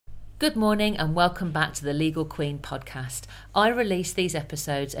Good morning and welcome back to the Legal Queen podcast. I release these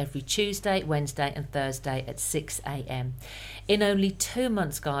episodes every Tuesday, Wednesday and Thursday at 6 a.m. In only 2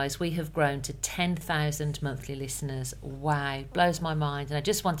 months, guys, we have grown to 10,000 monthly listeners. Wow, blows my mind. And I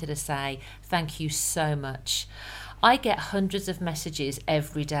just wanted to say thank you so much. I get hundreds of messages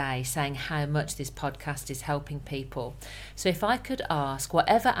every day saying how much this podcast is helping people. So if I could ask,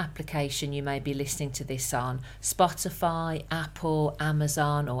 whatever application you may be listening to this on, Spotify, Apple,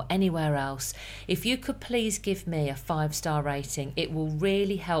 Amazon or anywhere else, if you could please give me a 5-star rating, it will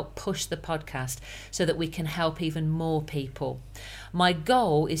really help push the podcast so that we can help even more people. My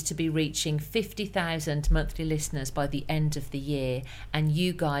goal is to be reaching 50,000 monthly listeners by the end of the year, and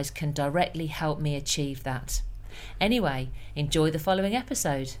you guys can directly help me achieve that. Anyway, enjoy the following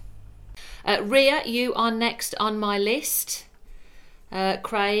episode. Ria, you are next on my list.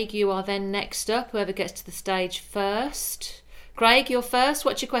 Craig, you are then next up, whoever gets to the stage first. Craig, you're first.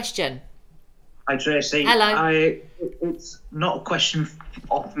 What's your question? Hi, Tracy. Hello. It's not a question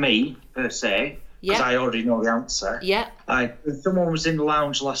of me, per se, because I already know the answer. Yeah. Someone was in the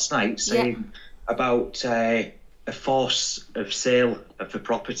lounge last night saying about a force of sale of the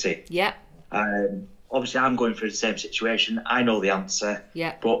property. Yeah. Obviously, I'm going through the same situation. I know the answer.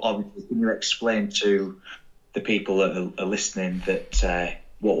 Yeah. But obviously, can you explain to the people that are listening that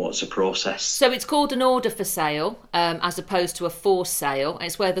what's the process? So it's called an order for sale, as opposed to a forced sale.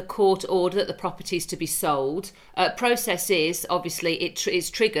 It's where the court order that the property is to be sold. Process is, obviously, it is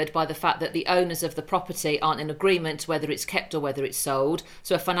triggered by the fact that the owners of the property aren't in agreement whether it's kept or whether it's sold.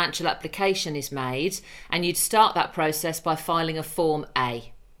 So a financial application is made, and you'd start that process by filing a Form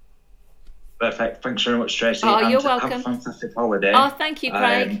A. Perfect. Thanks very much, Tracy. Oh, you're welcome. Have a fantastic holiday. Oh, thank you,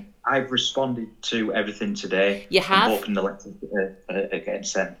 Craig. I've responded to everything today. You have? I'm hoping the letters are getting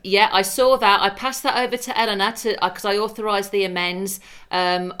sent. Yeah, I saw that. I passed that over to Eleanor because I authorised the amends.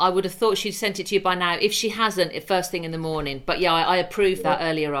 I would have thought she'd sent it to you by now. If she hasn't, first thing in the morning. But yeah, I approved that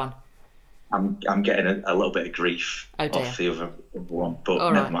earlier on. I'm getting a little bit of grief off the other one,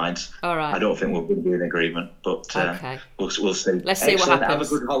 but never mind. All right. I don't think we're going to be in agreement, but okay. we'll see. Let's see what happens. Have a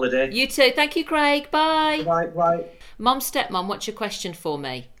good holiday. You too. Thank you, Craig. Bye. Bye. Mum, stepmom, what's your question for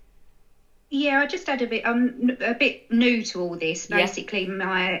me? Yeah, I just had I'm a bit new to all this. Basically,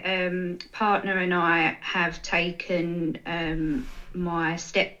 my partner and I have taken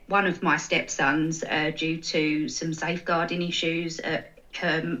one of my stepsons due to some safeguarding issues at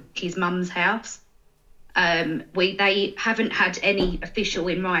his mum's house. They haven't had any official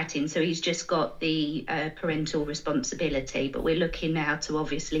in writing, so he's just got the parental responsibility, but we're looking now to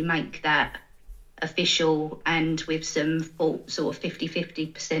obviously make that official and with some sort of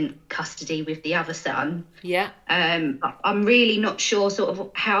 50% custody with the other son. Yeah. I'm really not sure sort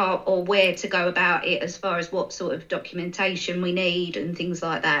of how or where to go about it as far as what sort of documentation we need and things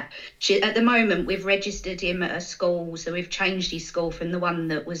like that. At the moment, we've registered him at a school, so we've changed his school from the one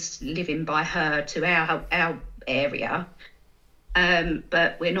that was living by her to our area.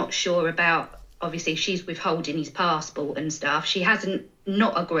 But we're not sure about, obviously she's withholding his passport and stuff. She hasn't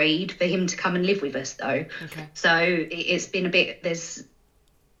not agreed for him to come and live with us though. Okay. So it's been a bit, there's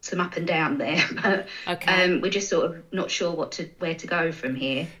some up and down there, but we're just sort of not sure where to go from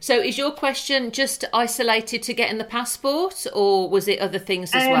here. So is your question just isolated to getting the passport, or was it other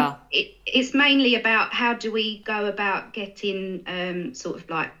things as well? It's mainly about how do we go about getting sort of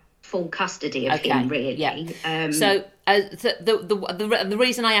like full custody of him, really. Yeah. So the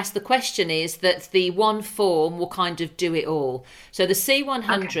reason I asked the question is that the one form will kind of do it all. So the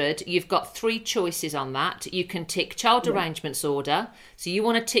C100, you've got 3 choices on that. You can tick child arrangements order. So you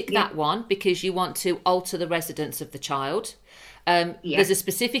want to tick that one because you want to alter the residence of the child. There's a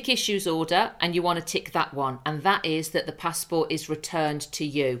specific issues order and you want to tick that one, and that is that the passport is returned to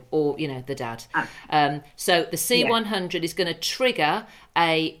you or the dad. So the C100 is going to trigger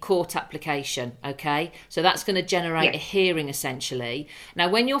a court application. Okay, so that's going to generate a hearing essentially. Now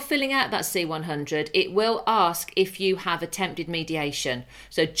when you're filling out that C100, it will ask if you have attempted mediation.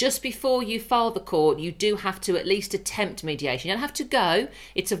 So just before you file the court, you do have to at least attempt mediation. You don't have to go,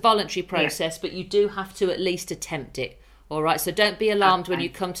 it's a voluntary process, but you do have to at least attempt it. All right, so don't be alarmed when you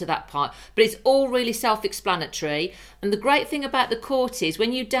come to that part. But it's all really self-explanatory. And the great thing about the court is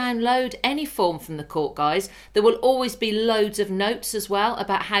when you download any form from the court, guys, there will always be loads of notes as well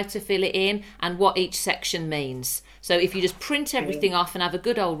about how to fill it in and what each section means. So if you just print everything off and have a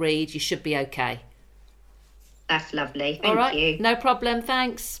good old read, you should be okay. That's lovely. Thank all right, you. No problem.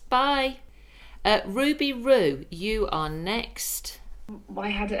 Thanks. Bye. Ruby Roo, you are next. I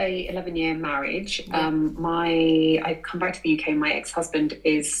had a 11-year marriage. I come back to the UK. My ex-husband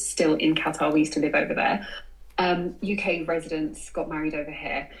is still in Qatar. We used to live over there. UK residents got married over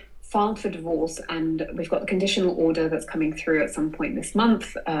here. filed for divorce, and we've got the conditional order that's coming through at some point this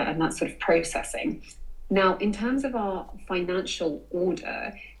month, and that's sort of processing. Now, in terms of our financial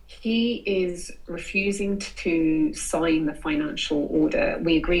order, he is refusing to sign the financial order.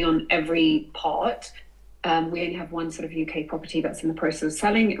 We agree on every part. We only have one sort of UK property that's in the process of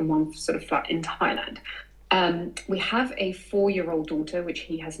selling and one sort of flat in Thailand. We have a 4-year-old daughter, which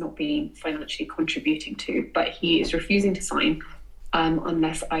he has not been financially contributing to, but he is refusing to sign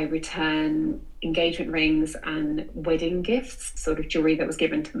unless I return engagement rings and wedding gifts, sort of jewelry that was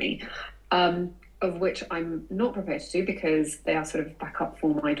given to me, of which I'm not prepared to do because they are sort of backup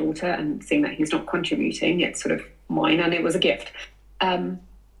for my daughter, and seeing that he's not contributing, it's sort of mine and it was a gift.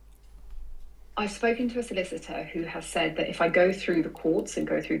 I've spoken to a solicitor who has said that if I go through the courts and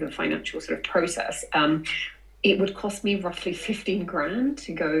go through the financial sort of process, it would cost me roughly 15 grand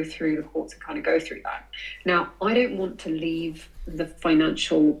to go through the courts and kind of go through that. Now, I don't want to leave the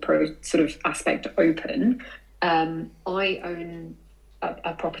financial sort of aspect open. I own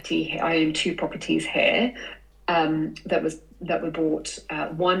a property here. I own 2 properties here that were bought,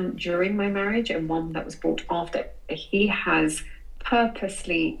 one during my marriage and one that was bought after. He has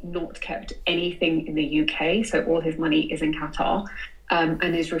purposely not kept anything in the UK, so all his money is in Qatar,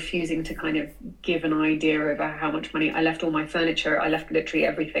 and is refusing to kind of give an idea about how much money. I left all my furniture, I left literally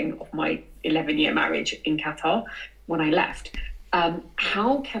everything of my 11-year marriage in Qatar when I left.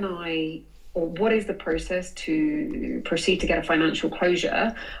 How can I, or what is the process to proceed to get a financial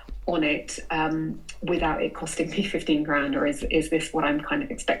closure on it without it costing me 15 grand, or is this what I'm kind of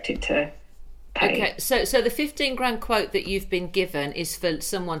expected to pay? Okay, so the 15 grand quote that you've been given is for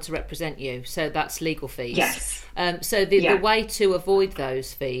someone to represent you, so that's legal fees. Yes. So the way to avoid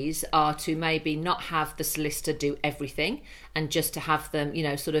those fees are to maybe not have the solicitor do everything, and just to have them, you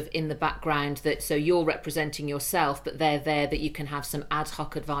know, sort of in the background, that so you're representing yourself, but they're there that you can have some ad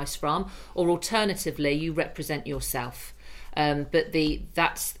hoc advice from, or alternatively you represent yourself. But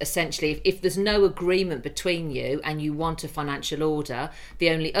that's essentially, if there's no agreement between you and you want a financial order, the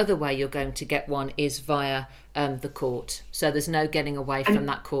only other way you're going to get one is via the court. So there's no getting away from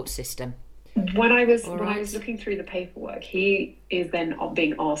that court system. When I was looking through the paperwork, he is then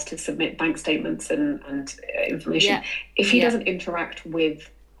being asked to submit bank statements and information. Yeah. If he doesn't interact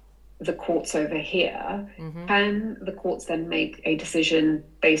with the courts over here, can the courts then make a decision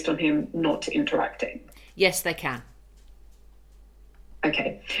based on him not interacting? Yes, they can.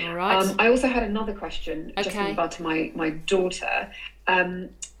 Okay. All right. I also had another question just in regard to my daughter.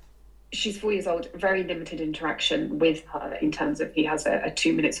 She's 4 years old, very limited interaction with her in terms of he has a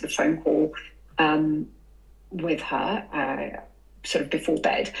 2-minute sort of phone call with her sort of before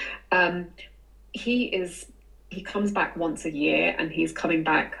bed. He comes back once a year, and he's coming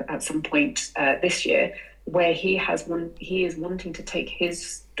back at some point this year where he is wanting to take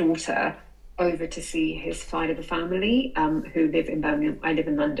his daughter over to see his side of the family who live in Birmingham. I live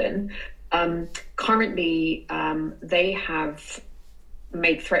in London. Currently, they have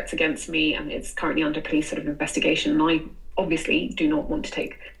made threats against me, and it's currently under police sort of investigation. And I obviously do not want to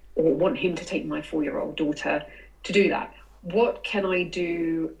take, or want him to take, my 4-year-old daughter to do that. What can I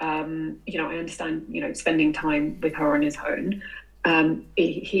do? I understand, spending time with her on his own.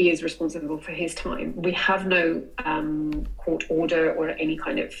 He is responsible for his time. We have no court order or any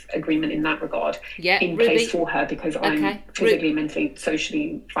kind of agreement in that regard in place for her, because I'm physically, mentally,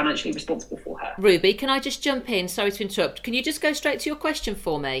 socially, financially responsible for her. Ruby, can I just jump in? Sorry to interrupt. Can you just go straight to your question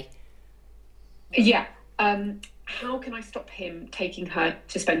for me? Yeah. How can I stop him taking her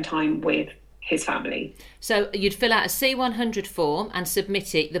to spend time with his family? So you'd fill out a C100 form and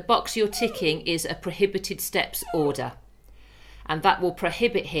submit it. The box you're ticking is a prohibited steps order, and that will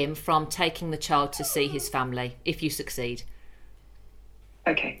prohibit him from taking the child to see his family if you succeed.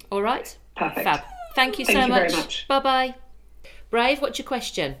 Okay. All right. Perfect. Fab. Thank you so much. Very much. Bye-bye. Brave, what's your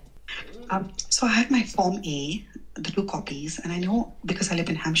question? So I had my Form A, the 2 copies, and I know because I live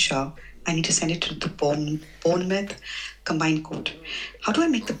in Hampshire, I need to send it to the Bournemouth Combined Court. How do I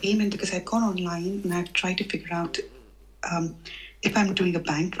make the payment? Because I've gone online and I've tried to figure out if I'm doing a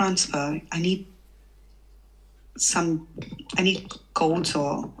bank transfer, I need codes,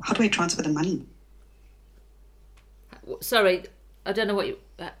 or how do I transfer the money? Sorry, I don't know what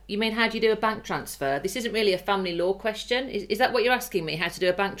you mean. How do you do a bank transfer? This isn't really a family law question. Is that what you're asking me? How to do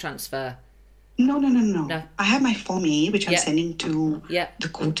a bank transfer? No. I have my Form A, which I'm sending to the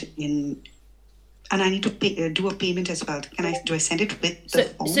court and I need to do a payment as well. Do I send it with the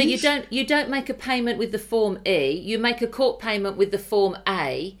forms? So you don't make a payment with the Form E. You make a court payment with the Form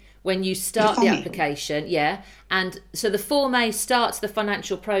A when you start the application. And so the Form A starts the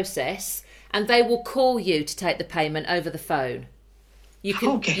financial process, and they will call you to take the payment over the phone. You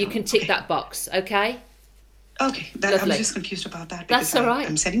can tick that box, okay? Okay, I was Lovely. just confused about that. That's because all right.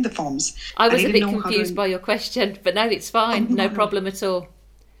 I'm sending the forms. I was a didn't bit know how confused to- by your question, but no, it's fine. Oh, no no. problem at all.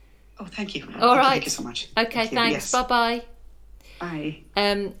 Oh, thank you. All right. Thank you so much. Okay, Thank you. thanks. Yes. Bye-bye. Bye.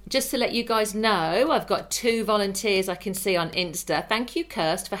 Just to let you guys know, I've got 2 volunteers I can see on Insta. Thank you,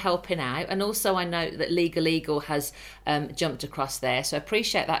 Kirst, for helping out. And also I know that Legal Eagle has jumped across there. So I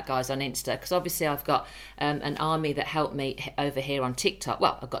appreciate that, guys, on Insta, because obviously I've got an army that helped me over here on TikTok.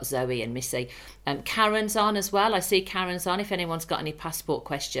 Well, I've got Zoe and Missy. Karen's on as well. I see Karen's on if anyone's got any passport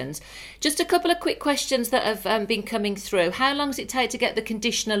questions. Just a couple of quick questions that have been coming through. How long does it take to get the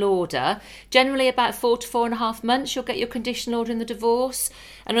conditional order? Generally about 4 to 4.5 months you'll get your conditional order in the divorce.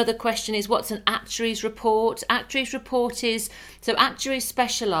 Another question is, what's an actuary's report? Actuary's report is, so actuaries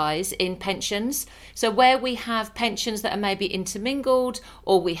specialise in pensions. So where we have pensions that are maybe intermingled,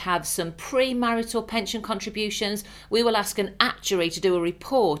 or we have some pre-marital pension contributions, we will ask an actuary to do a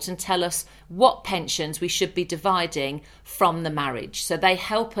report and tell us what pensions we should be dividing from the marriage. So they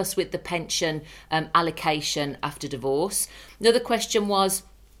help us with the pension allocation after divorce. Another question was,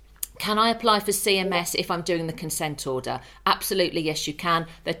 can I apply for CMS if I'm doing the consent order? Absolutely, yes, you can.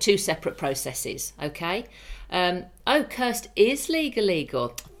 They're 2 separate processes, okay? Kirst is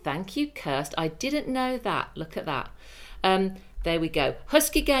legal. Thank you, Kirst. I didn't know that. Look at that. There we go.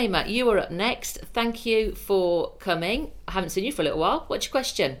 Husky Gamer, you are up next. Thank you for coming. I haven't seen you for a little while. What's your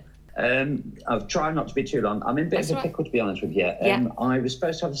question? I've tried not to be too long. I'm in a bit of a pickle, to be honest with you. I was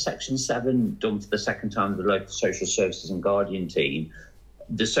supposed to have a Section 7 done for the second time with the local social services and guardian team.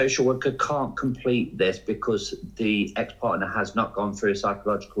 The social worker can't complete this because the ex-partner has not gone through a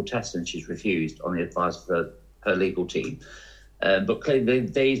psychological test and she's refused on the advice of her legal team. But clearly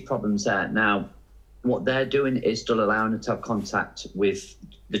these problems there. Now, what they're doing is still allowing her to have contact with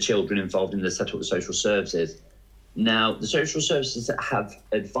the children involved in the setup of social services. Now, the social services have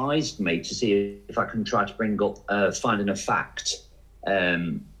advised me to see if I can try to bring up finding a fact,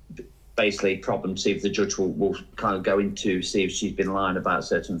 basically problem, see if the judge will kind of go into, see if she's been lying about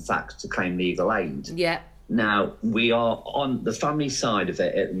certain facts to claim legal aid. Yeah. Now, we are on the family side of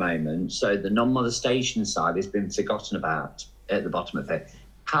it at the moment, so the non-molestation side has been forgotten about at the bottom of it.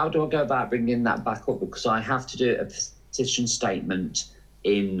 How do I go about bringing that back up? Because I have to do a petition statement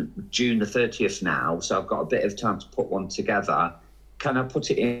in June the 30th now, so I've got a bit of time to put one together. Can I put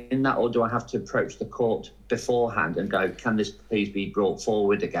it in that, or do I have to approach the court beforehand and go, can this please be brought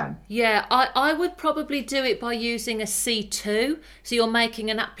forward again? Yeah, I would probably do it by using a C2. So you're making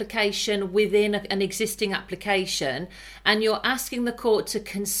an application within an existing application, and you're asking the court to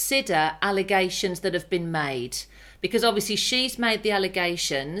consider allegations that have been made. Because obviously she's made the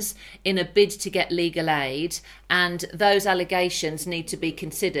allegations in a bid to get legal aid, and those allegations need to be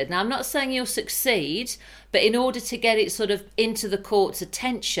considered. Now, I'm not saying you'll succeed, but in order to get it sort of into the court's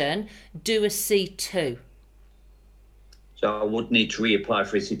attention, do a C2. So I would need to reapply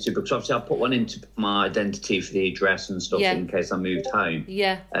for a C2, because obviously I put one into my identity for the address and stuff in case I moved home.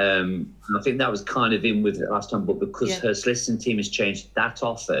 Yeah. And I think that was kind of in with it last time, but because her soliciting team has changed that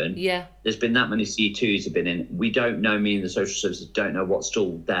often, there's been that many C2s have been in. We don't know, me and the social services don't know what's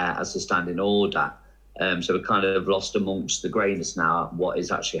still there as a standing order. So we're kind of lost amongst the greyness now, what is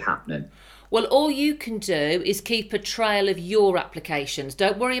actually happening. Well, all you can do is keep a trail of your applications.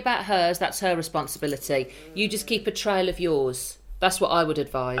 Don't worry about hers. That's her responsibility. You just keep a trail of yours. That's what I would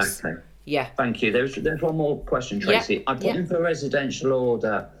advise. Okay. Yeah. Thank you. There's one more question, Tracy. Yeah. I put in for a residential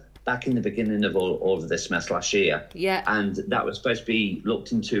order back in the beginning of all of this mess last year. Yeah. And that was supposed to be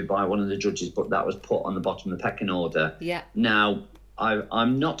looked into by one of the judges, but that was put on the bottom of the pecking order. Yeah. Now,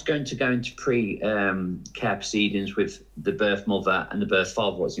 I'm not going to go into pre-care proceedings with the birth mother and the birth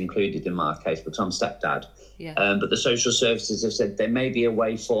father, what's included in my case, because I'm stepdad. Yeah. But the social services have said there may be a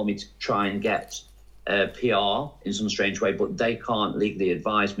way for me to try and get PR in some strange way, but they can't legally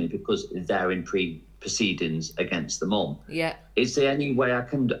advise me because they're in proceedings against the mum. Yeah. Is there any way I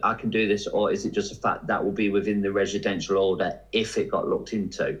can do this, or is it just a fact that will be within the residential order if it got looked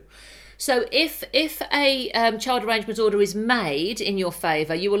into? So if a child arrangement order is made in your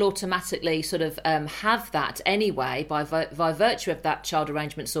favour, you will automatically sort of have that anyway by virtue of that child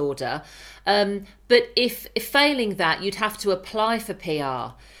arrangements order. But if failing that, you'd have to apply for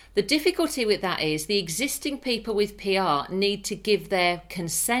PR. The difficulty with that is the existing people with PR need to give their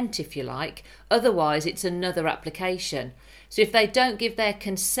consent, if you like. Otherwise, it's another application. So if they don't give their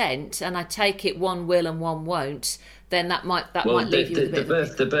consent, and I take it one will and one won't, then that might leave you with a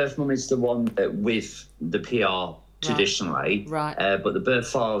bit the birth mum is the one with the PR traditionally. Right. But the birth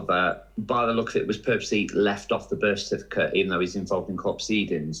father, by the look of it, was purposely left off the birth certificate, even though he's involved in court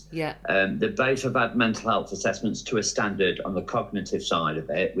proceedings. Yeah. They both have had mental health assessments to a standard on the cognitive side of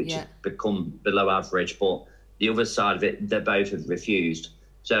it, which has become below average, but the other side of it, they both have refused.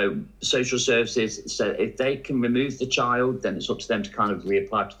 So social services said if they can remove the child, then it's up to them to kind of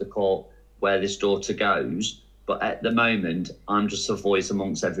reapply to the court where this daughter goes. But at the moment, I'm just a voice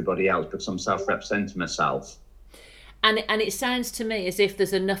amongst everybody else because I'm self-representing myself. And it sounds to me as if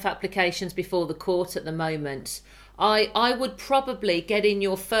there's enough applications before the court at the moment. I would probably get in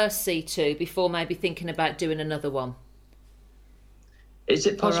your first C2 before maybe thinking about doing another one. Is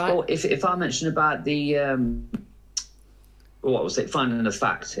it possible, if I mention about the, what was it, finding the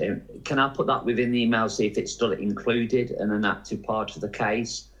facts, can I put that within the email, see if it's still included and an active part of the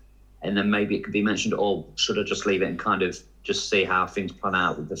case? And then maybe it could be mentioned, or should I just leave it and kind of just see how things plan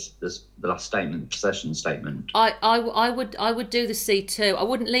out with the last statement, the possession statement? I would do the C2. I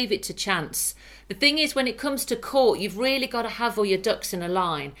wouldn't leave it to chance. The thing is, when it comes to court, you've really got to have all your ducks in a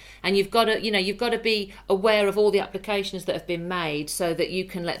line, and you've got to be aware of all the applications that have been made, so that you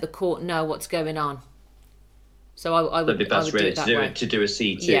can let the court know what's going on. So I would. It'd be best really to do a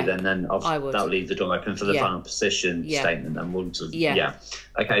C2, then that'll leave the door open for the final position statement, and we'll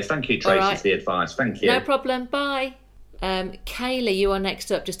Okay, thank you, Tracy, for the advice. Thank you. No problem. Bye. Kaylee, you are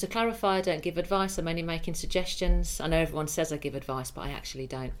next up. Just to clarify, I don't give advice. I'm only making suggestions. I know everyone says I give advice, but I actually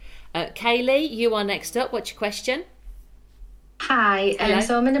don't. Kaylee, you are next up. What's your question? Hi.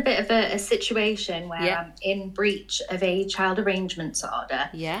 So I'm in a bit of a situation where I'm in breach of a child arrangements order.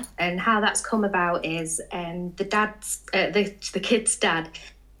 Yeah. And how that's come about is the kid's dad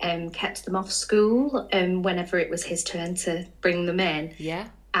kept them off school whenever it was his turn to bring them in. Yeah.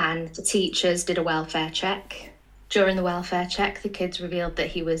 And the teachers did a welfare check. During the welfare check, the kids revealed that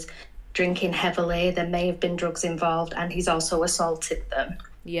he was drinking heavily. There may have been drugs involved, and he's also assaulted them.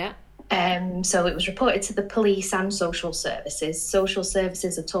 Yeah. So it was reported to the police and social services. Social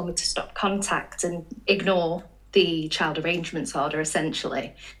services have told me to stop contact and ignore the child arrangements order,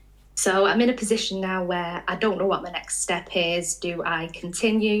 essentially. So I'm in a position now where I don't know what my next step is. Do I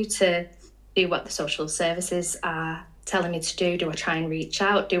continue to do what the social services are telling me to do? Do I try and reach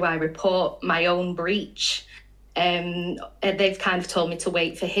out? Do I report my own breach? They've kind of told me to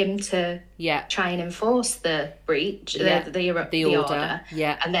wait for him to try and enforce the breach, the order,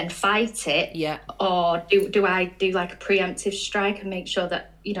 and then fight it. Or do I do like a preemptive strike and make sure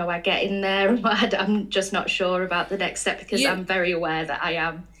that I get in there? I'm just not sure about the next step because I'm very aware that I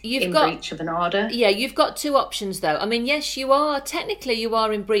am breach of an order. Yeah, you've got two options though. I mean, yes, you are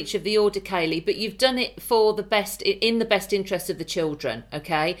in breach of the order, Kaylee, but you've done it for the best interest of the children.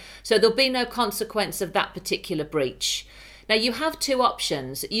 Okay, so there'll be no consequence of that particular breach. Now, you have two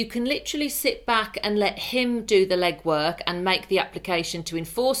options. You can literally sit back and let him do the legwork and make the application to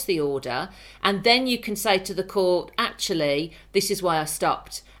enforce the order, and then you can say to the court, actually, this is why I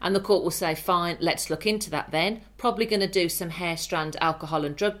stopped. And the court will say, fine, let's look into that then. Probably going to do some hair strand alcohol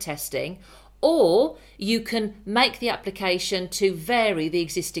and drug testing. Or you can make the application to vary the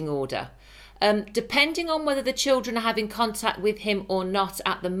existing order. Depending on whether the children are having contact with him or not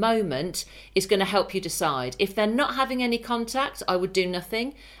at the moment is going to help you decide. If they're not having any contact, I would do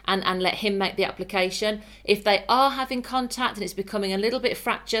nothing and let him make the application. If they are having contact and it's becoming a little bit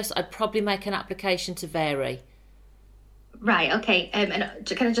fractious, I'd probably make an application to vary. Right, okay. And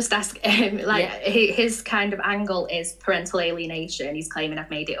can I just ask, his kind of angle is parental alienation. He's claiming I've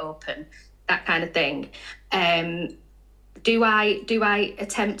made it open, that kind of thing. Do I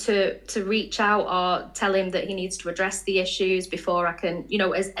attempt to reach out or tell him that he needs to address the issues before I can,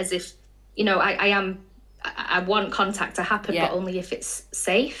 as if, I want contact to happen, but only if it's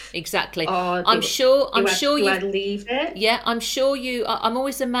safe. Exactly. Or I'm sure I leave it? Yeah, I'm sure I'm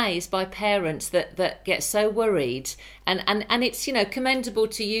always amazed by parents that get so worried. And it's, commendable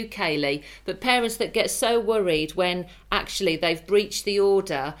to you, Kaylee, but parents that get so worried when actually they've breached the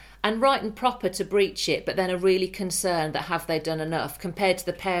order and right and proper to breach it, but then are really concerned that have they done enough compared to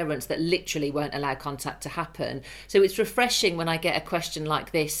the parents that literally won't allow contact to happen. So it's refreshing when I get a question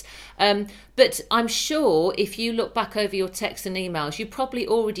like this. But I'm sure if you look back over your texts and emails, you probably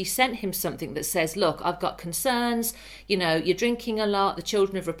already sent him something that says, look, I've got concerns, you're drinking a lot, the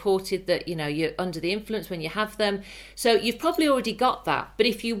children have reported that, you're under the influence when you have them. So you've probably already got that. But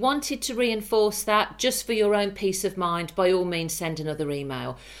if you wanted to reinforce that just for your own peace of mind, by all means, send another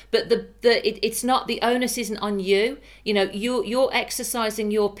email. But it's not, the onus isn't on you. You're exercising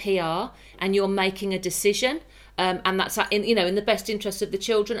your PR and you're making a decision. And that's in the best interest of the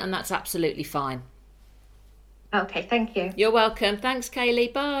children, and that's absolutely fine. Okay, thank you. You're welcome. Thanks,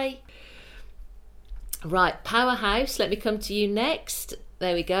 Kaylee. Bye. Right, Powerhouse, let me come to you next.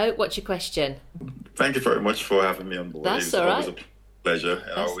 There we go. What's your question? Thank you very much for having me on board. That's it's all always right. a pleasure.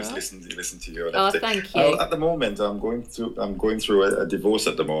 And I That's always all right. listen to you. And Oh, everything. thank you. At the moment, I'm going through a divorce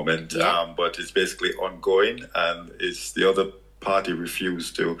at the moment, Yeah. but it's basically ongoing, and it's the other party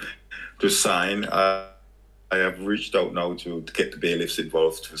refused to sign. I have reached out now to get the bailiffs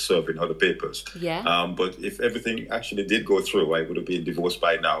involved to serve in other papers. Yeah. But if everything actually did go through, I would have been divorced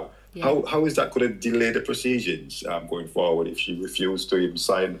by now. Yeah. How is that going to delay the proceedings going forward if she refused to even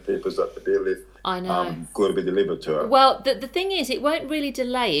sign the papers that the bailiff I know. going to be delivered to her? Well, the thing is, it won't really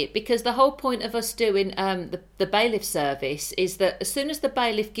delay it, because the whole point of us doing the bailiff service is that as soon as the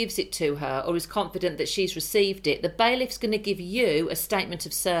bailiff gives it to her or is confident that she's received it, the bailiff's going to give you a statement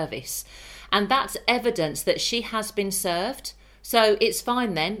of service. And that's evidence that she has been served. So it's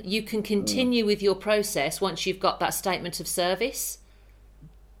fine then. You can continue with your process once you've got that statement of service.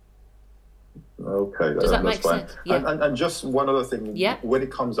 Okay, Does that that's make fine. sense? Yeah. And just one other thing, Yeah. when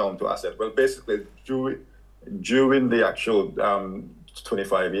it comes down to asset, well, basically during the actual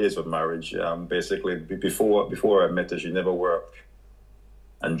 25 years of marriage, basically before I met her, she never worked.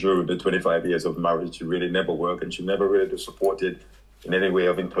 And during the 25 years of marriage, she really never worked, and she never really supported in any way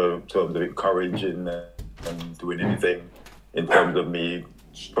in terms of encouraging and doing anything in terms of me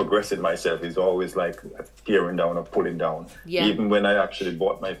progressing myself. Is always like tearing down or pulling down. Yeah. Even when I actually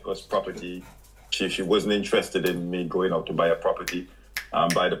bought my first property, she wasn't interested in me going out to buy a property,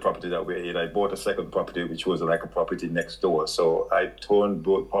 buy the property that we're in. I bought a second property, which was like a property next door. So I turned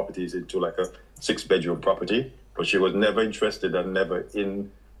both properties into like a 6-bedroom property, but she was never interested and never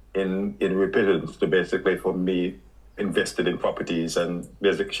in repentance to basically for me invested in properties, and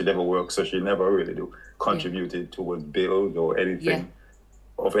basically she never worked, so she never really contributed towards bills or anything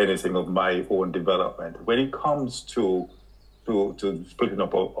of my own development. When it comes to splitting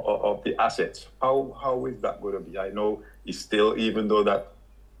up of the assets, how is that going to be? I know it's still, even though that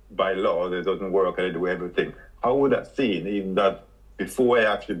by law it doesn't work and I do everything, how would that seem, even that before I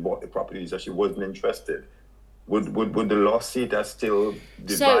actually bought the properties that she wasn't interested? Would the law see that still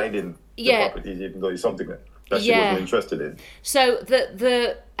dividing the properties, even though it's something that she wasn't interested in? So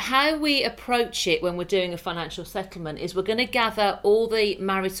the how we approach it when we're doing a financial settlement is we're going to gather all the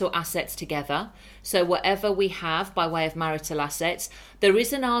marital assets together. So whatever we have by way of marital assets, there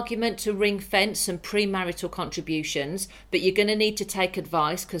is an argument to ring fence some premarital contributions, but you're going to need to take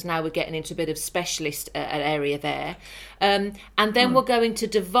advice, because now we're getting into a bit of specialist area there. And then we're going to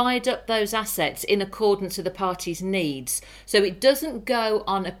divide up those assets in accordance with the parties' needs. So it doesn't go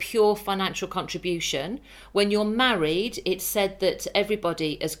on a pure financial contribution. When you're married, it's said that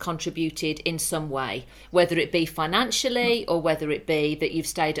everybody has contributed in some way, whether it be financially or whether it be that you've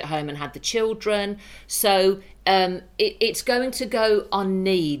stayed at home and had the children. So it's going to go on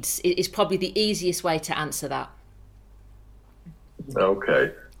needs. It's probably the easiest way to answer that.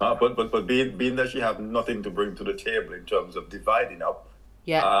 Okay. But being that she have nothing to bring to the table in terms of dividing up,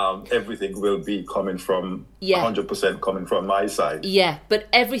 everything will be coming from 100% coming from my side. Yeah, but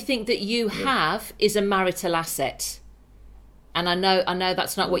everything that you have is a marital asset. And I know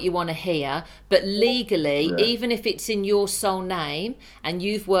that's not what you want to hear, but legally, even if it's in your sole name and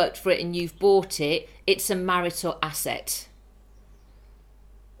you've worked for it and you've bought it, it's a marital asset.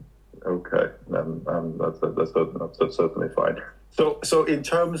 Okay, that's certainly fine. So in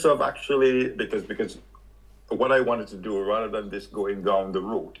terms of actually, because what I wanted to do, rather than this going down the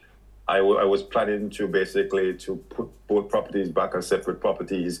route, I was planning to basically to put both properties back as separate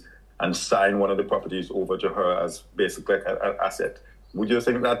properties and sign one of the properties over to her as basically an asset. Would you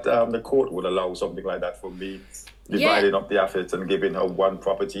think that the court would allow something like that for me, dividing up the assets and giving her one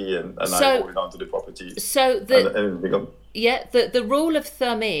property and I holding on to the property? So the rule of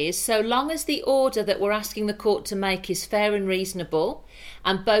thumb is, so long as the order that we're asking the court to make is fair and reasonable,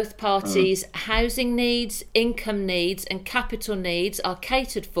 and both parties' housing needs, income needs, and capital needs are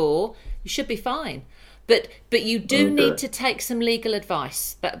catered for, you should be fine. But you do need to take some legal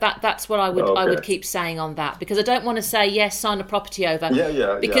advice. That's what I would keep saying on that, because I don't want to say yes, sign a property over.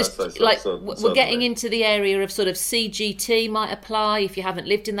 Because we're getting into the area of sort of CGT might apply if you haven't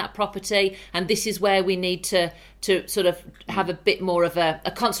lived in that property, and this is where we need to sort of have a bit more of a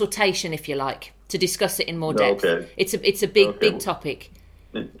consultation, if you like, to discuss it in more depth. It's a big topic.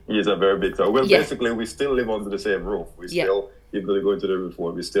 It is a very big topic. Well, basically, we still live under the same roof. We still, even though we go into the roof,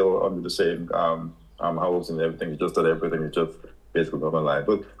 we're still under the same house and everything. It's just that everything is just basically not alive.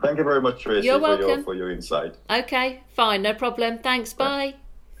 But thank you very much, Tracy, for your insight. Okay, fine, no problem. Thanks, bye.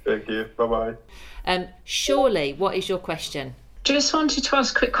 Thank you, bye-bye. Shirley, what is your question? Just wanted to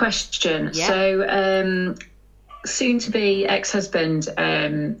ask a quick question. Yeah. So soon-to-be ex-husband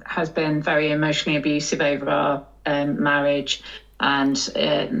has been very emotionally abusive over our marriage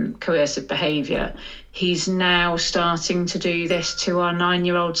and coercive behaviour. He's now starting to do this to our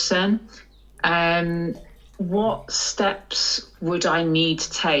 9-year-old son. What steps would I need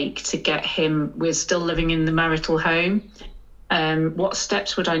to take to get him? We're still living in the marital home. What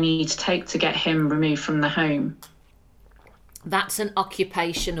steps would I need to take to get him removed from the home? That's an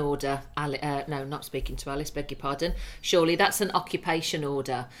occupation order. No, not speaking to Alice, beg your pardon. Surely that's an occupation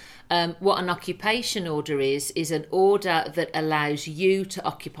order. What an occupation order is an order that allows you to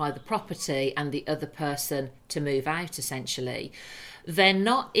occupy the property and the other person to move out, essentially. They're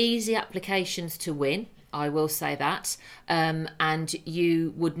not easy applications to win, I will say that, and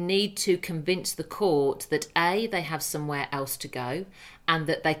you would need to convince the court that A, they have somewhere else to go and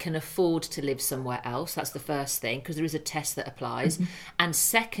that they can afford to live somewhere else. That's the first thing, because there is a test that applies. Mm-hmm. And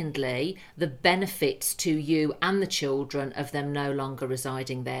secondly, the benefits to you and the children of them no longer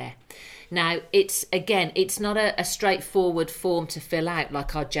residing there. Now, it's not a straightforward form to fill out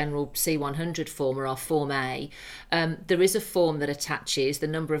like our general C100 form or our Form A. There is a form that attaches, the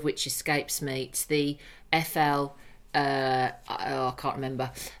number of which escapes me. It's the FL, I can't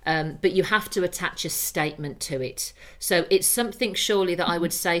remember. But you have to attach a statement to it. So it's something surely that I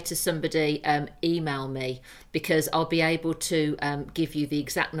would say to somebody, email me, because I'll be able to give you the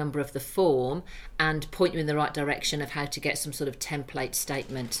exact number of the form and point you in the right direction of how to get some sort of template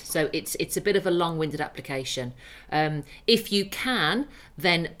statement. So it's a bit of a long-winded application. If you can,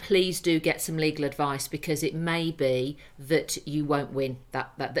 then please do get some legal advice, because it may be that you won't win.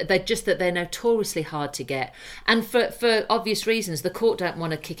 They're notoriously hard to get, and for obvious reasons, the court don't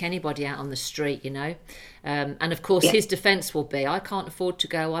want to kick anybody out on the street, you know. And of course, his defence will be, I can't afford to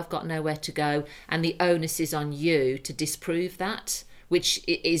go, I've got nowhere to go, and the onus is on you to disprove that, which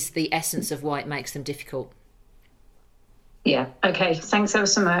is the essence of why it makes them difficult. Yeah, okay, thanks ever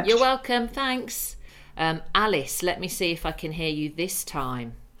so much. You're welcome, thanks. Alice, let me see if I can hear you this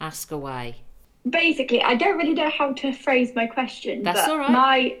time. Ask away. Basically, I don't really know how to phrase my question. That's all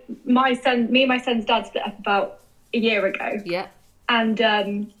right. My son's dad split up about a year ago. Yeah.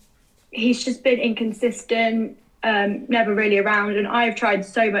 And he's just been inconsistent, never really around, and I've tried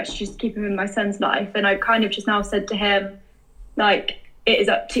so much just to keep him in my son's life, and I've kind of just now said to him, like, it is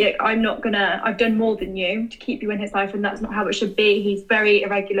up to you. I've done more than you to keep you in his life, and that's not how it should be. He's very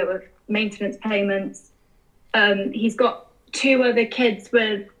irregular with maintenance payments. He's got 2 other kids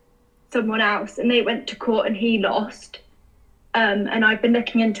with someone else, and they went to court and he lost. And I've been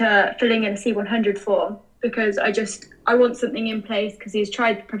looking into filling in a C100 form, because I want something in place, because he's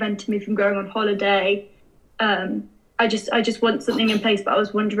tried preventing me from going on holiday. I just want something in place, but I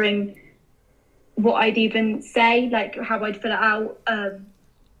was wondering what I'd even say, like how I'd fill it out.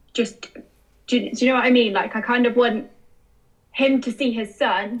 Do you know what I mean? Like, I kind of want him to see his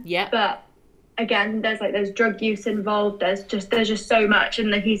son. Yeah. But again, there's drug use involved. There's just so much,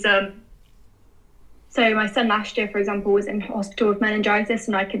 and then he's So my son last year, for example, was in hospital with meningitis,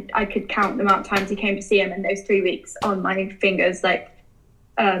 and I could count the amount of times he came to see him in those 3 weeks on my fingers.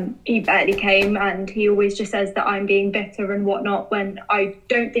 He barely came, and he always just says that I'm being bitter and whatnot, when I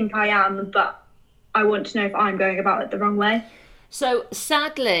don't think I am, but I want to know if I'm going about it the wrong way. So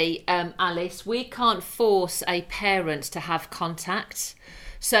sadly, Alice, we can't force a parent to have contact.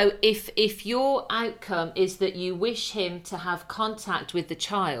 So if your outcome is that you wish him to have contact with the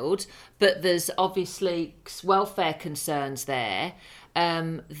child, but there's obviously welfare concerns there,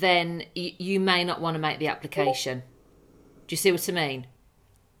 then you may not want to make the application. Do you see what I mean?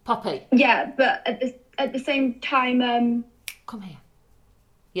 Poppy? Yeah, but at the same time... Come here.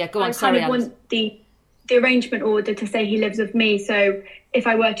 Yeah, go on, sorry, I kind of want the arrangement order to say he lives with me, so if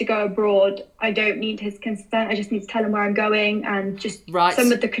I were to go abroad, I don't need his consent. I just need to tell him where I'm going, and just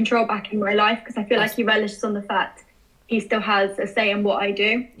some of the control back in my life, because I feel like he relishes on the fact he still has a say in what I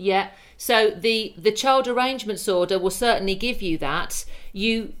do. Yeah. So the child arrangements order will certainly give you that.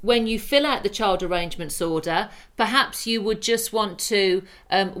 When you fill out the child arrangements order, perhaps you would just want to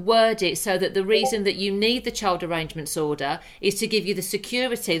word it so that the reason that you need the child arrangements order is to give you the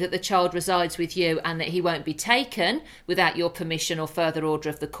security that the child resides with you and that he won't be taken without your permission or further order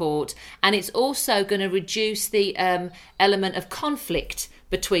of the court. And it's also going to reduce the element of conflict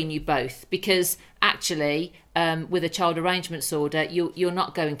between you both, because actually with a child arrangements order you're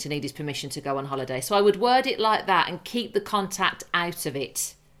not going to need his permission to go on holiday. So I would word it like that and keep the contact out of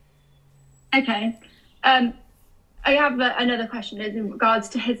it. Okay. I have another question in regards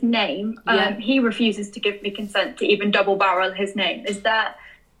to his name. He refuses to give me consent to even double barrel his name. Is that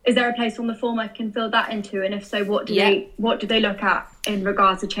is there a place on the form I can fill that into? And if so, what do they look at in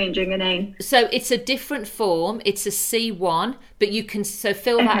regards to changing a name? So it's a different form. It's a C1, but you can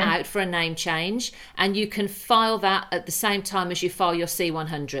fill that out for a name change, and you can file that at the same time as you file your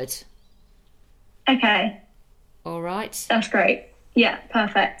C100. Okay. All right. That's great. Yeah,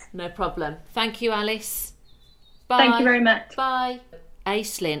 perfect. No problem. Thank you, Alice. Bye. Thank you very much. Bye.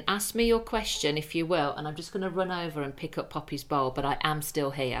 Aislinn, ask me your question if you will, and I'm just going to run over and pick up Poppy's bowl, but I am still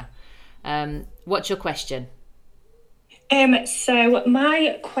here. What's your question? So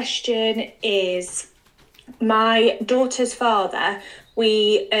my question is, my daughter's father,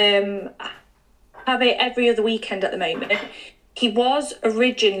 we have it every other weekend at the moment. He was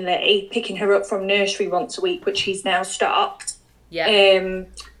originally picking her up from nursery once a week, which he's now stopped. Yeah.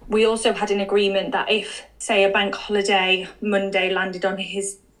 We also had an agreement that if, say, a bank holiday Monday landed on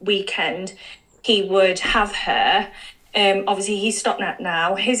his weekend, he would have her. Obviously, he's stopped that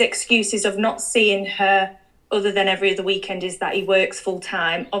now. His excuses of not seeing her other than every other weekend is that he works full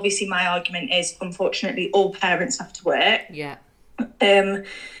time. Obviously, my argument is, unfortunately, all parents have to work. Yeah.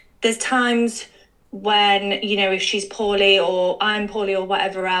 There's times when, you know, if she's poorly or I'm poorly or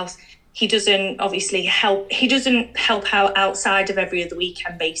whatever else, he doesn't obviously help. He doesn't help out outside of every other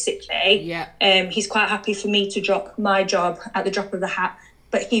weekend, basically. Yeah. He's quite happy for me to drop my job at the drop of the hat,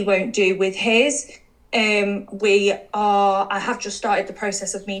 but he won't do with his. I have just started the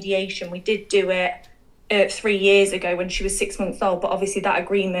process of mediation. We did do it 3 years ago when she was 6 months old, but obviously that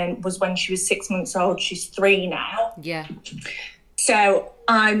agreement was when she was 6 months old. She's 3 now. Yeah. So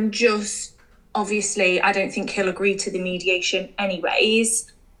I'm just, obviously, I don't think he'll agree to the mediation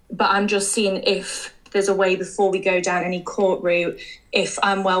anyways, but I'm just seeing if there's a way before we go down any court route, if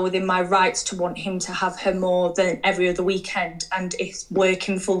I'm well within my rights to want him to have her more than every other weekend, and if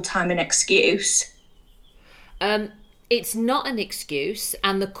working full-time an excuse. It's not an excuse,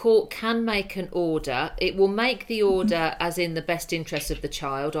 and the court can make an order. It will make the order as in the best interest of the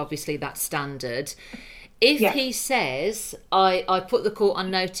child. Obviously, that's standard. If he says, I put the court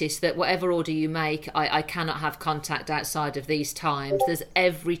on notice that whatever order you make, I cannot have contact outside of these times, there's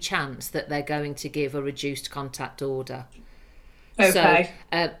every chance that they're going to give a reduced contact order. Okay.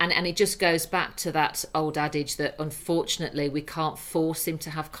 So, and it just goes back to that old adage that unfortunately we can't force him to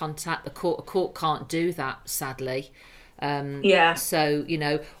have contact. A court can't do that, sadly. So, you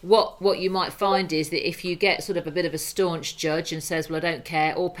know, what you might find is that if you get sort of a bit of a staunch judge and says, well, I don't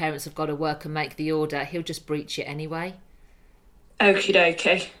care, all parents have got to work and make the order, he'll just breach it anyway. Okie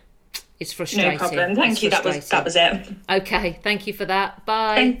dokie. It's frustrating. No problem. Thank you. That was it. Okay. Thank you for that.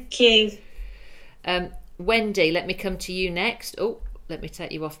 Bye. Thank you. Wendy, let me come to you next. Oh, let me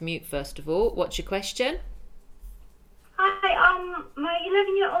take you off mute first of all. What's your question? Hi, my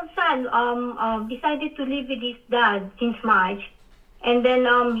 11-year-old son decided to live with his dad since March, and then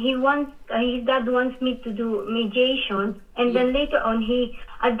his dad wants me to do mediation, and then later on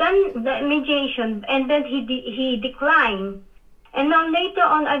I've done the mediation, and then he declined, and now later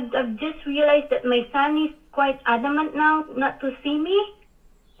on I've just realized that my son is quite adamant now not to see me,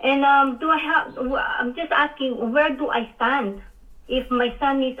 and I'm just asking, where do I stand if my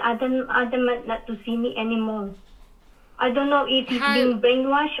son is adamant not to see me anymore? I don't know if he's being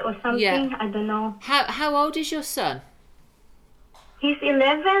brainwashed or something. Yeah. I don't know. How old is your son? He's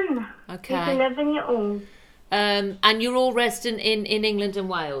 11. Okay. He's 11-year-old. And you're all resident in England and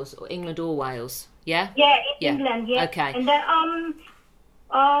Wales, or England or Wales, yeah? Yeah, England, yeah. Okay. And then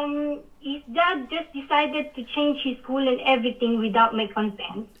his dad just decided to change his school and everything without my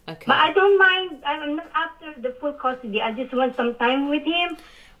consent. Okay. But I don't mind. I'm not after the full custody. I just want some time with him.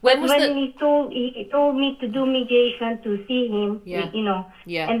 When he told me to do mediation to see him, you know.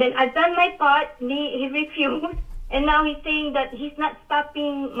 Yeah. And then I've done my part. He refused, and now he's saying that he's not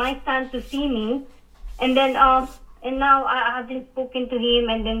stopping my son to see me. And then and now I haven't spoken to him.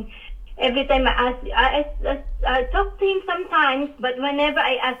 And then every time I talk to him sometimes, but whenever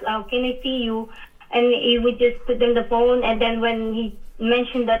I ask, "Oh, can I see you?" and he would just put on the phone. And then when he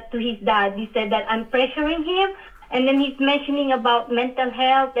mentioned that to his dad, he said that I'm pressuring him. And then he's mentioning about mental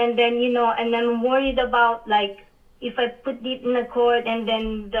health, and then, you know, and I'm worried about, like, if I put it in the court and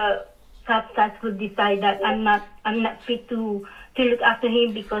then the CAPSAS would decide that I'm not fit to look after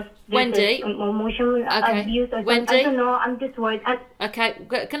him because there's emotional abuse or something. I don't know, I'm just worried. Okay,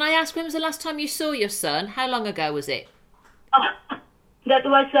 can I ask, when was the last time you saw your son? How long ago was it? That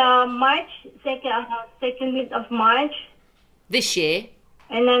was March, second week of March. This year?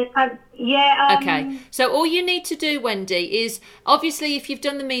 And then, okay. So all you need to do, Wendy, is obviously if you've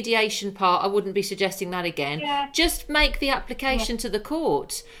done the mediation part, I wouldn't be suggesting that again. Yeah. Just make the application to the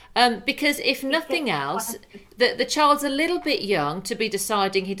court. Because if nothing else, the child's a little bit young to be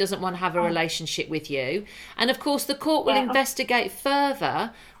deciding he doesn't want to have a relationship with you. And of course, the court will investigate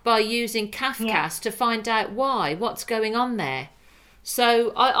further by using CAFCAS to find out what's going on there.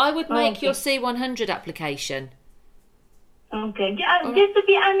 So I would make your C100 application. Okay. Just to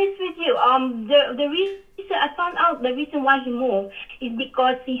be honest with you, the reason I found out the reason why he moved is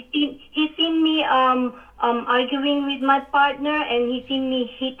because he seen me arguing with my partner, and he seen me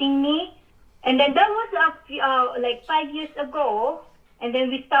hitting me, and then that was like 5 years ago, and then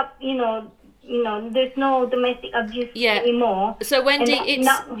we stopped. You know, there's no domestic abuse anymore. So Wendy,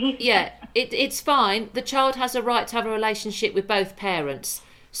 it's fine. The child has a right to have a relationship with both parents.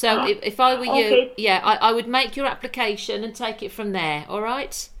 So if I were you, I would make your application and take it from there. All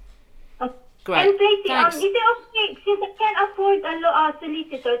right? Great. And Tracy, Thanks. Is it okay, since I can't afford a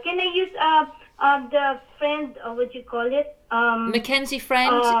solicitor, can I use the friend, or what you call it? Mackenzie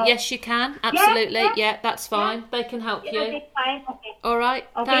friend? Yes, you can. Absolutely. Yeah, that's fine. Yeah. They can help you. Okay, fine. Okay. All right.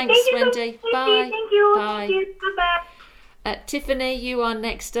 Okay. Thanks, Thank you, Wendy. so Bye. Thank you. Bye. Thank you. Bye-bye. Tiffany, you are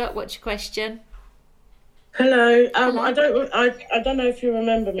next up. What's your question? Hello. I don't know if you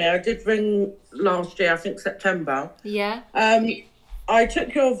remember me. I did ring last year, I think September. Yeah. I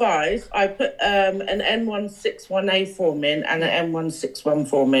took your advice. I put an N161A form in and an N161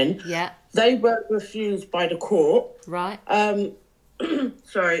 form in. Yeah. They were refused by the court. Right.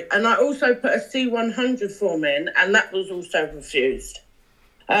 Sorry. And I also put a C100 form in, and that was also refused.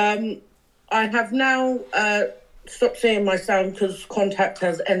 I have now stopped seeing my son because contact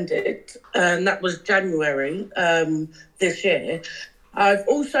has ended, and that was January this year. I've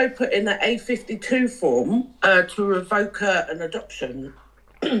also put in an A52 form to revoke an adoption.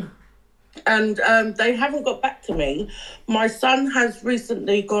 And they haven't got back to me. My son has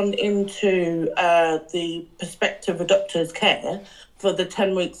recently gone into the prospective adopter's care for the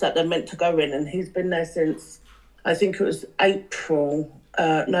 10 weeks that they're meant to go in, and he's been there since, I think it was April.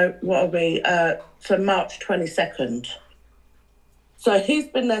 So March 22nd. So he's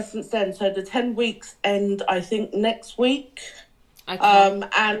been there since then. So the 10 weeks end, I think, next week. Okay.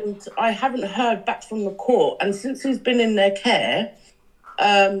 And I haven't heard back from the court. And since he's been in their care,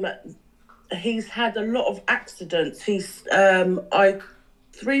 he's had a lot of accidents.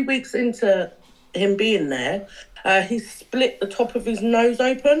 3 weeks into him being there, he split the top of his nose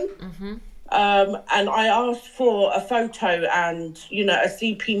open. Mm-hmm. And I asked for a photo and, a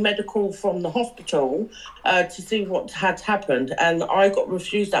CP medical from the hospital to see what had happened. And I got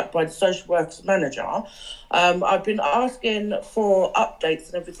refused that by the social workers manager. I've been asking for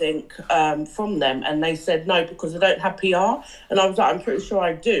updates and everything from them. And they said no, because I don't have PR. And I was like, I'm pretty sure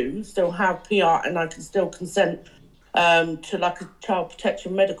I do still have PR, and I can still consent to like a child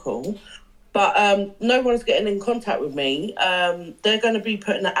protection medical. But no one's getting in contact with me. They're going to be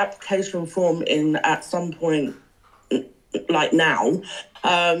putting an application form in at some point, like now.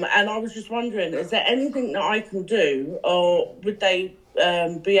 And I was just wondering, is there anything that I can do, or would they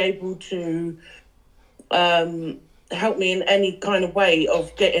be able to help me in any kind of way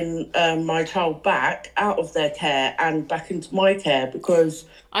of getting my child back out of their care and back into my care? Because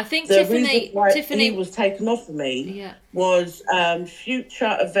I think the Tiffany reason why he was taken off of me was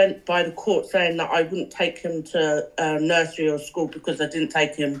future event by the court saying that I wouldn't take him to nursery or school because I didn't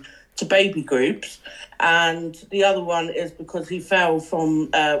take him to baby groups. And the other one is because he fell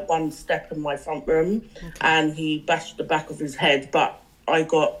from one step in my front room and he bashed the back of his head, but I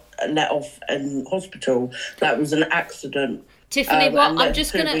got let off in hospital. That was an accident. Tiffany, I'm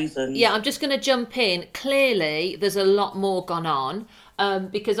just gonna jump in. Clearly, there's a lot more gone on.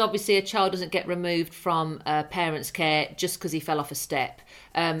 Because obviously a child doesn't get removed from parents' care just because he fell off a step.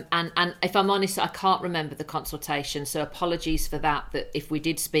 And if I'm honest, I can't remember the consultation, so apologies for that if we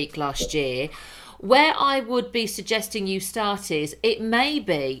did speak last year. Where I would be suggesting you start is, it may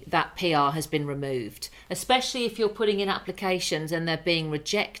be that PR has been removed, especially if you're putting in applications and they're being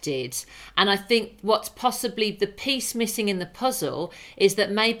rejected. And I think what's possibly the piece missing in the puzzle is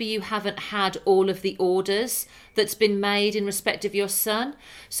that maybe you haven't had all of the orders that's been made in respect of your son.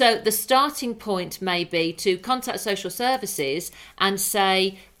 So the starting point may be to contact social services and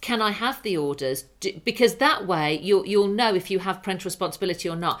say, can I have the orders? Because that way you'll know if you have parental responsibility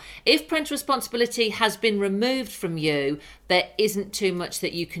or not. If parental responsibility has been removed from you, there isn't too much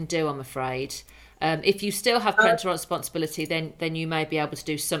that you can do, I'm afraid. If you still have parental responsibility, then you may be able to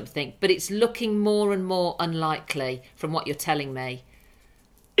do something. But it's looking more and more unlikely from what you're telling me.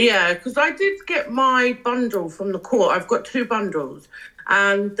 Yeah, because I did get my bundle from the court. I've got 2 bundles.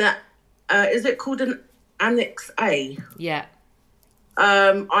 And that, is it called an Annex A? Yeah.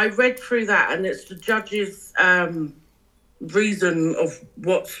 I read through that, and it's the judge's reason of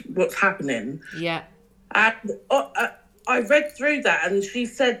what's happening. Yeah. And I read through that, and she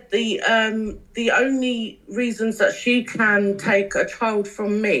said the only reasons that she can take a child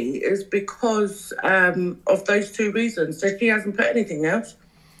from me is because of those 2 reasons. So she hasn't put anything else.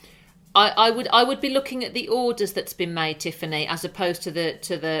 I would be looking at the orders that's been made, Tiffany, as opposed to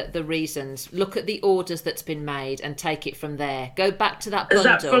the reasons. Look at the orders that's been made and take it from there. Go back to that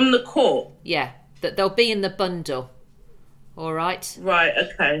bundle. Is that from the court? Yeah, that they'll be in the bundle. All right. Right.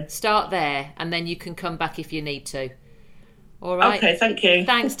 Okay. Start there, and then you can come back if you need to. All right. Okay. Thank you.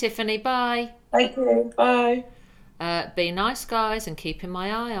 Thanks, Tiffany. Bye. Thank you. Bye. Be nice, guys, and keeping my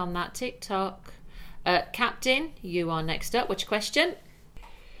eye on that TikTok. Captain, you are next up. What's your question?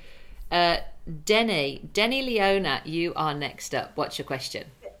 Denny Leona, you are next up. What's your question?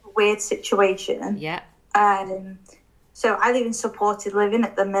 Weird situation. Yeah. So I live in supported living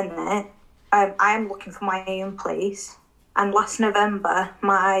at the minute. I am looking for my own place. And last November,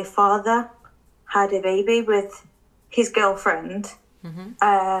 my father had a baby with his girlfriend. Mm-hmm.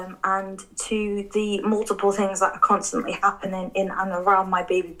 And to the multiple things that are constantly happening in and around my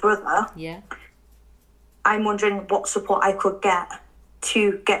baby brother. Yeah. I'm wondering what support I could get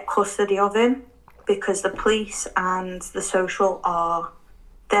to get custody of him, because the police and the social are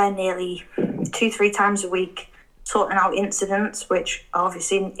there nearly 2-3 times a week sorting out incidents, which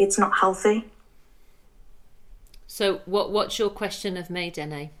obviously it's not healthy. So what's your question of me,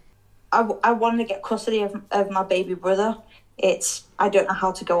 Denny? I want to get custody of my baby brother. I don't know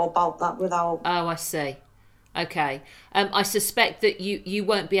how to go about that without... Oh, I see. Okay. I suspect that you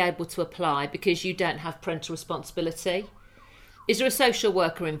won't be able to apply because you don't have parental responsibility. Is there a social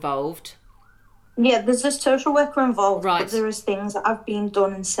worker involved? Yeah, there's a social worker involved, right. But there is things that have been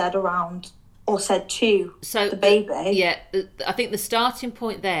done and said around or said to the baby. I think the starting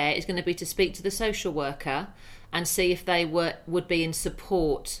point there is going to be to speak to the social worker and see if they would be in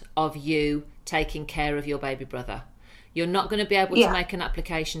support of you taking care of your baby brother. You're not going to be able to make an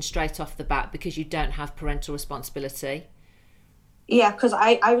application straight off the bat because you don't have parental responsibility. Yeah, because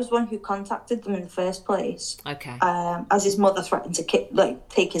I was one who contacted them in the first place. Okay. As his mother threatened to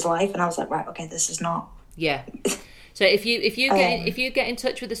take his life, and I was like, right, okay, this is not. Yeah. So if you get in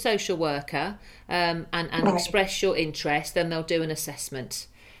touch with the social worker and express your interest, then they'll do an assessment.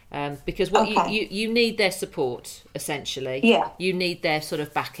 Because you need their support, essentially. Yeah. You need their sort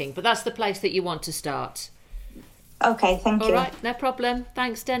of backing, but that's the place that you want to start. Okay, thank you. All right, no problem.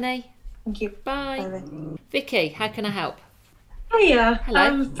 Thanks, Denny. Thank you. Bye. Bye. Vicky, how can I help? Hiya.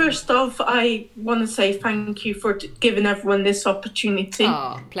 Hello. First off, I want to say thank you for giving everyone this opportunity.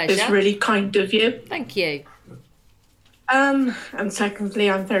 Oh, pleasure. It's really kind of you. Thank you. And secondly,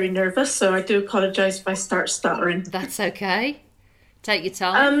 I'm very nervous, so I do apologise if I start stuttering. That's okay. Take your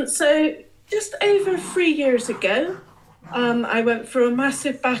time. So just over 3 years ago, I went through a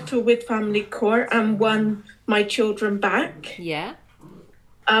massive battle with family court and won my children back. Yeah.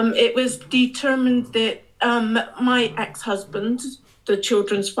 It was determined that my ex-husband, the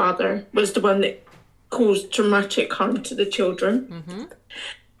children's father, was the one that caused traumatic harm to the children.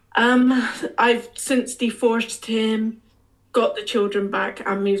 Mm-hmm. I've since divorced him, got the children back,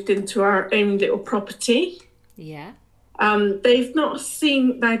 and moved into our own little property. Yeah. They've not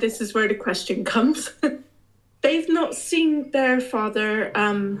seen, now this is where the question comes, they've not seen their father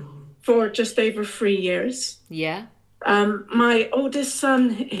for just over 3 years. Yeah. My oldest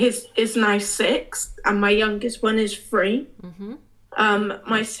son is now 6, and my youngest one is 3. Mm-hmm.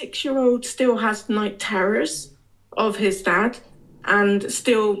 My 6-year-old still has night terrors of his dad and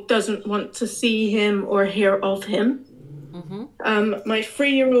still doesn't want to see him or hear of him. Mm-hmm. My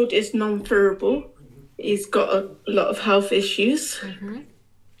 3-year-old is non-verbal. He's got a lot of health issues.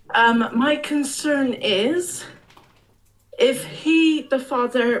 Mm-hmm. My concern is if the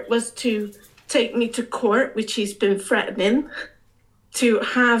father was to take me to court, which he's been threatening to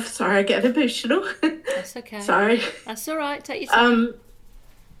have, sorry, I get emotional. That's okay. Sorry. That's all right. Take your time.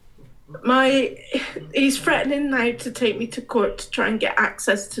 He's threatening now to take me to court to try and get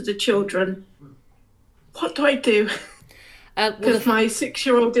access to the children. What do I do? Because my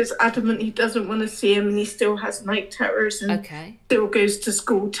 6-year-old is adamant he doesn't want to see him, and he still has night terrors and still goes to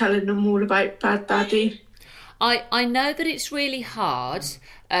school telling them all about Bad Daddy. I know that it's really hard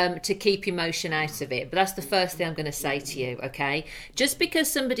to keep emotion out of it. But that's the first thing I'm going to say to you, okay? Just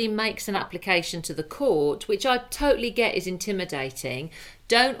because somebody makes an application to the court, which I totally get is intimidating,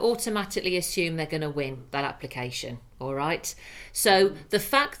 don't automatically assume they're going to win that application, all right? So the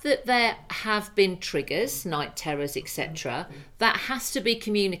fact that there have been triggers, night terrors, etc., that has to be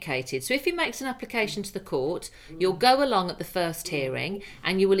communicated. So if he makes an application to the court, you'll go along at the first hearing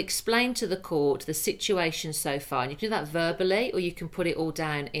and you will explain to the court the situation so far. And you can do that verbally, or you can put it all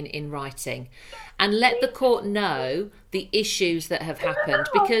down in writing. And let the court know the issues that have happened,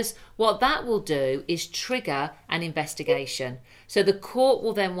 because what that will do is trigger an investigation. So the court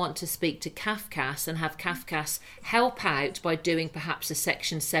will then want to speak to Cafcass and have Cafcass help out by doing perhaps a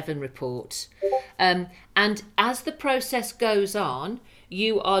Section 7 report. And as the process goes on,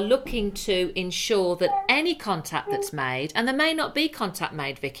 you are looking to ensure that any contact that's made, and there may not be contact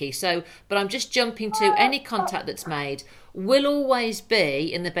made, Vicky, but I'm just jumping to any contact that's made, will always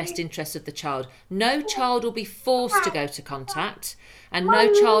be in the best interest of the child. No child will be forced to go to contact, and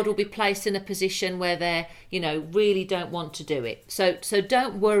no child will be placed in a position where they, really don't want to do it. So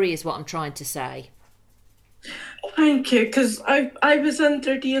don't worry is what I'm trying to say. Thank you, because I was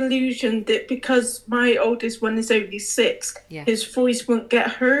under the illusion that because my oldest one is only 6, his voice won't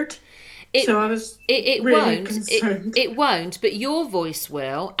get heard. So I was really concerned. It won't, but your voice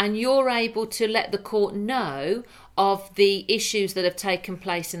will, and you're able to let the court know of the issues that have taken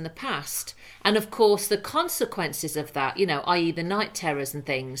place in the past. And of course, the consequences of that, i.e. the night terrors and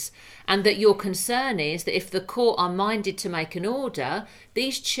things, and that your concern is that if the court are minded to make an order,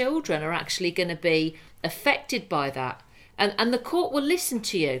 these children are actually going to be affected by that. And the court will listen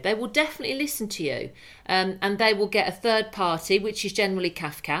to you. They will definitely listen to you. And they will get a third party, which is generally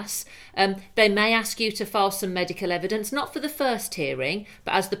Cafcass. They may ask you to file some medical evidence, not for the first hearing,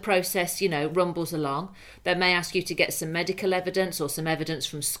 but as the process, rumbles along. They may ask you to get some medical evidence or some evidence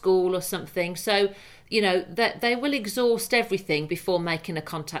from school or something. So, that they will exhaust everything before making a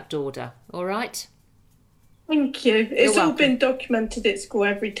contact order. All right? Thank you. It's all been documented at school.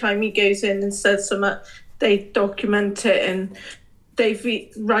 Every time he goes in and says something, they document it and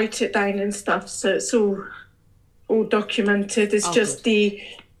they write it down and stuff. So it's all documented. It's just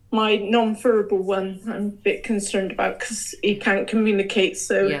my non-verbal one I'm a bit concerned about because he can't communicate.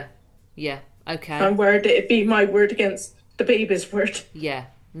 So yeah, okay. I'm worried it'd be my word against the baby's word. Yeah,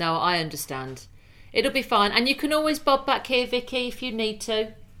 no, I understand. It'll be fine, and you can always bob back here, Vicky, if you need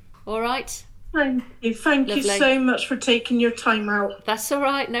to. All right. Thank you. Thank you so much for taking your time out. That's all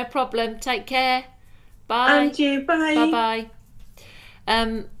right. No problem. Take care. Bye. And you. Bye. Bye-bye.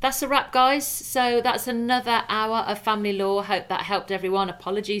 That's a wrap, guys. So that's another hour of family law. Hope that helped everyone.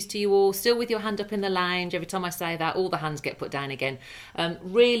 Apologies to you all. Still with your hand up in the lounge. Every time I say that, all the hands get put down again.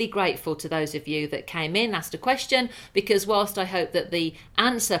 Really grateful to those of you that came in, asked a question, because whilst I hope that the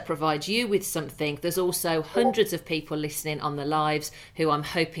answer provides you with something, there's also hundreds of people listening on the lives who I'm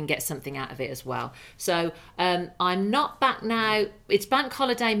hoping get something out of it as well. So I'm not back now. It's Bank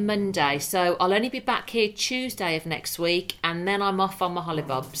Holiday Monday, so I'll only be back here Tuesday of next week, and then I'm off on my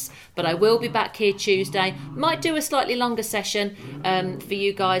hollybobs. But I will be back here Tuesday. Might do a slightly longer session for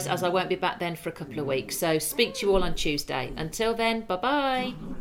you guys, as I won't be back then for a couple of weeks. So speak to you all on Tuesday. Until then, bye-bye.